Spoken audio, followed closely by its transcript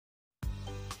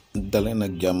daleen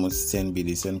ak jàmm seen bi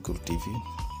di Sen Cours TV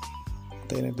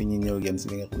tey nag dañuy ñëw genn si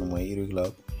li nga xam ne mooy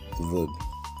irregular verb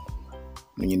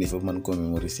nu ñu def ba mën koo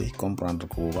mémoriser comprendre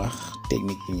ko bu baax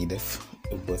technique yi ñuy def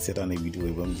ba seetaane vidéo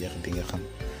yi ba mu jeex di nga xam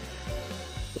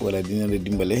wala dina la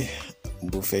dimbale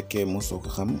bu fekkee mosoo ko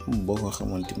xam boo ko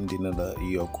xamoon tim dina la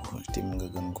yokk tim nga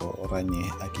gën ko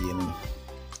ràññee ak yeneen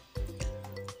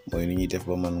mooy nu ñuy def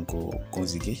ba mën ko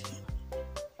conjuguer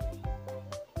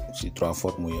ci 3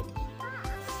 formes yëpp.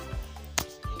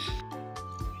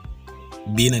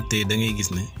 bii nag tey da ngay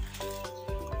gis ne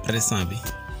présent bi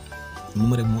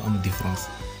moom rek moo am différence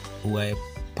waaye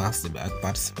passé bi ak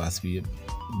participe bi yëpp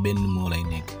benn moo lay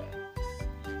nekk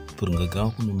pour nga gaaw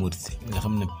ko mémoriser nga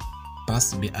xam ne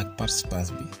passé bi ak participe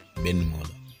bi benn moo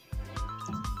la.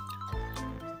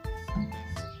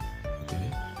 ok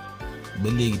ba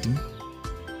léegi tim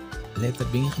lettre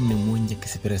bi nga xam ne moo njëkk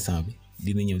ci présent bi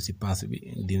dina ñëw ci passé bi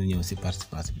dina ñëw ci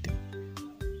participe bi tim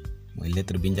mooy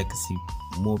lettre bi njëkk ci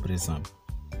mot présent bi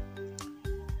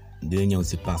dina ñëw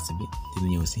ci passé bi dina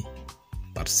ñëw ci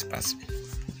participe bi.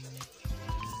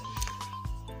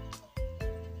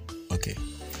 ok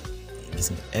gis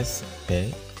nga SP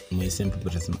mooy simple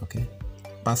présent. ok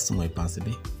past mooy passé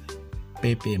bi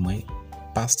PP mooy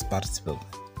past participle.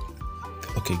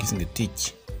 ok gis nga teach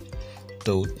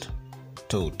taught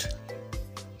taught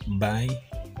buy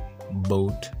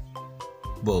bought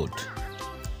bought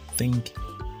think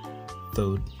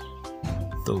thought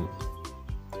thought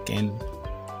can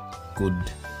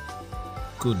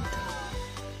could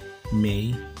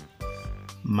may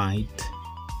might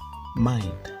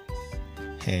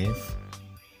have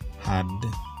had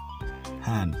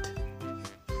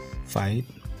fight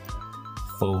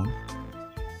fought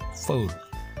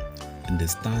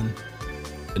understand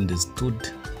understood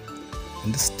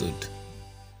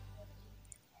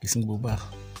gis nga bu baax.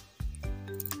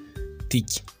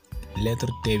 teach lettre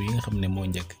T bi nga xam ne moo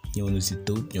njëkk ñëw na ci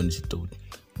taught ñëw na ci taught.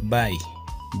 buy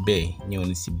B ñëw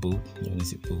na ci bought ñëw na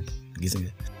ci bought gis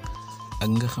nga ak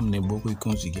nga xam ne boo koy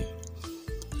conjuguer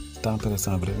temps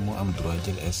présent bi rek moo am droit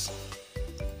jël S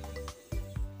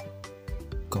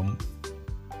comme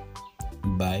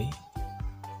buy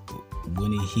boo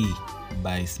ne he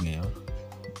buys ngay wax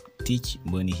teach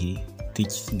boo ne he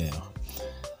teaches ngay wax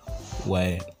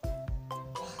waaye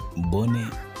boo ne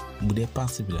bu dee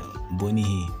passé bi la boo ne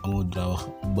he amoo droit wax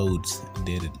bought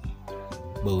déedéet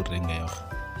bought rek ngay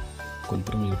wax. kon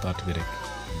première partie bi rek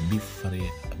bi faree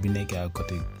bi nekkee à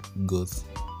côté gauche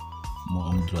moo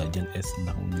am droit jël S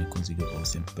ndax moom ñu conjuguer au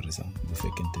simple présent bu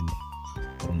fekkente ni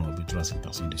pronom bi troisième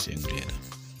personne du singulier la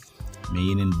mais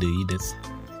yeneen deux yi des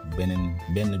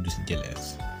benn du ci jël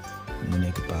S mu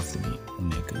nekk passé bi mu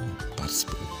nekk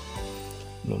participe.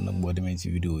 loolu nag boo demee ci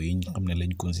vidéo yi ñu xam ne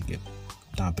lañ conjuguer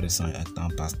temps présent ak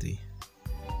temps passé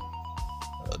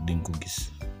di nga ko gis.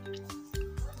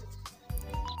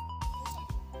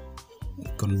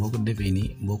 kon boo ko defee nii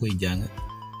boo koy jàng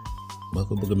boo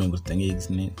ko bëgg a méngóo da ngay gis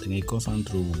ne da ngay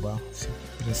concentré bu baax ci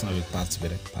présent bi participe bi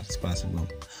rek participation bi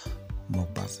moo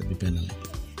passé bi benn la.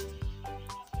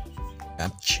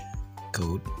 catch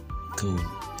code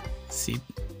sit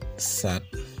sat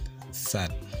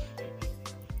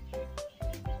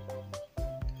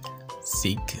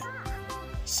seek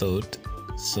sought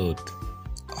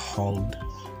hold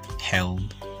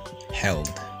held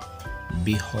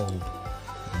behold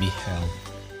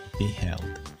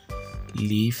beheld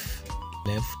leave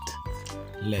left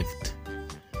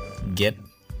get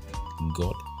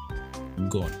got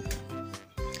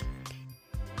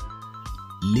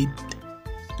lead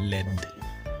led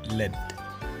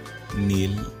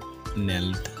kneel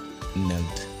knelt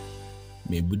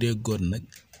mais bu dee got nag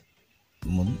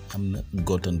moom am na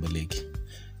gotoon ba léegi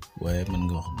waaye mën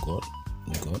nga wax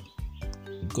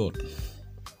got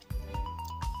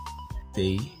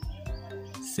say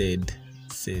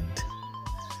said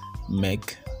make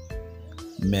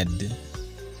made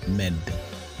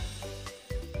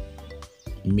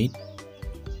meet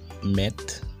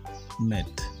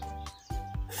met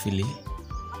flee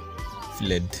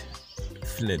fled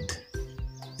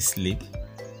sleep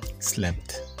slept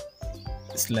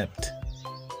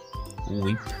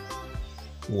weep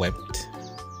wept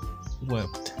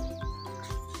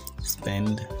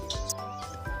spend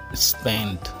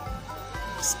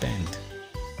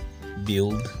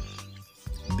build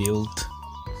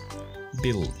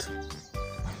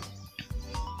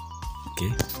ok.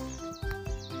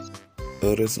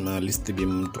 heureusement liste bi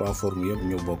moom 3 formes yëpp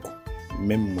ñoo bokk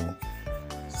même mot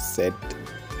said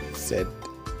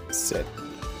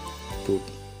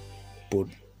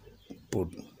put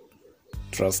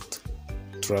trust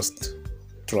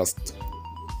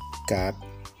cat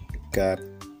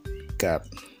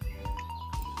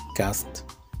cast,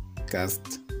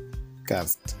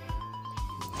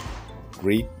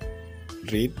 read,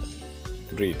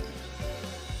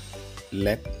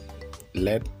 let,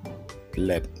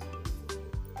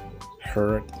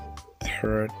 hurt,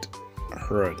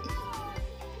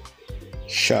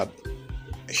 shut,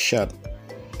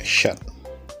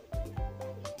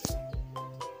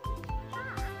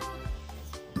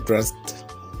 breast,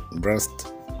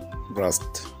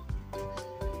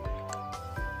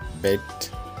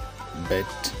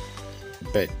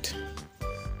 bet,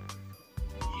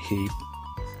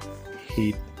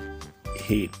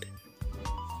 heat,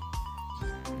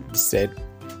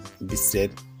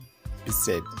 beset,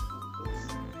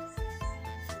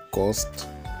 cost,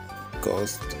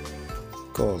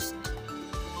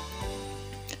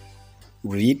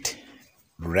 read,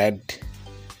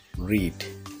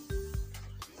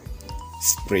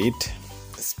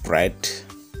 spread,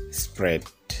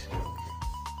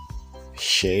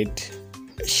 shade,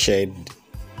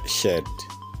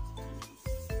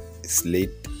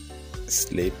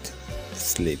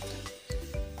 slit.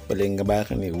 Bale nga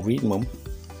baax ni read moom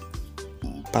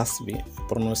pass bi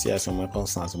prononciation mooy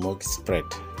consonance moo ki spread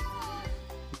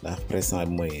ndax présent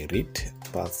bi mooy read,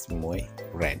 pass bi mooy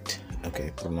read. Ok,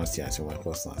 prononciation mooy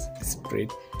consonance spread.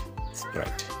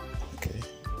 Ok,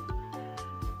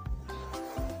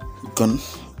 kon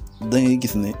da ngay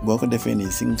gis ne boo ko defee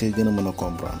nii si nga koy gën a mën a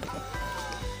comprendre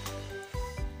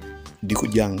di ko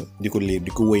jàng di ko lire di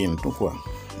ko wéyantu quoi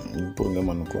pour nga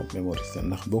mën ko mémoriser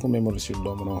ndax boo ko mémoriser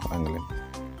doo mën a wax anglais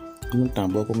en même temps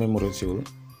boo ko mémoriser wul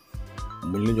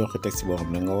buñ la joxe texte boo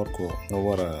xam ne nga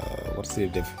war see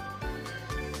def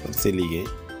see liggéey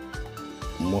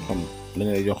moo xam dañ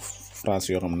lay jox phrase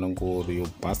yoo xam ne nga ko war a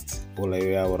yóbbu past wala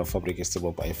yow yaa war a fabriquer sa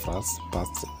bopp ay phrase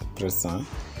past présent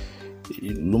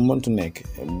lu mëntu nekk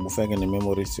bu fekkee ne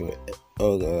mémoriser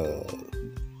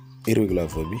irrégular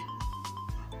verbe bi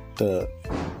te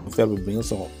verbe bi nga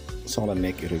soxla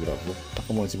nekk irrégular bu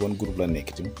taxamoon si bon groupe la nekk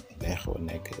tim day xaw a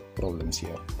nekk problème si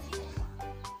yow.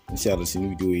 incha allah si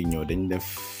vidéo yi ñëw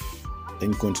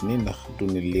dañ continuer ndax du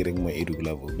ne lii rek mooy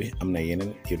irrégular verbe bi am na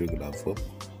yeneen irrégular verbe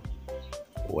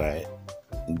waaye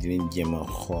dinañ jéem a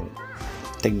xool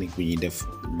technique bi ñuy def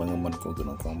ba nga mën koo gën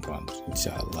a comprendre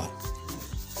incha allah.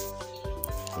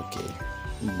 ok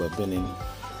ba beneen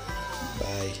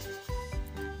bye.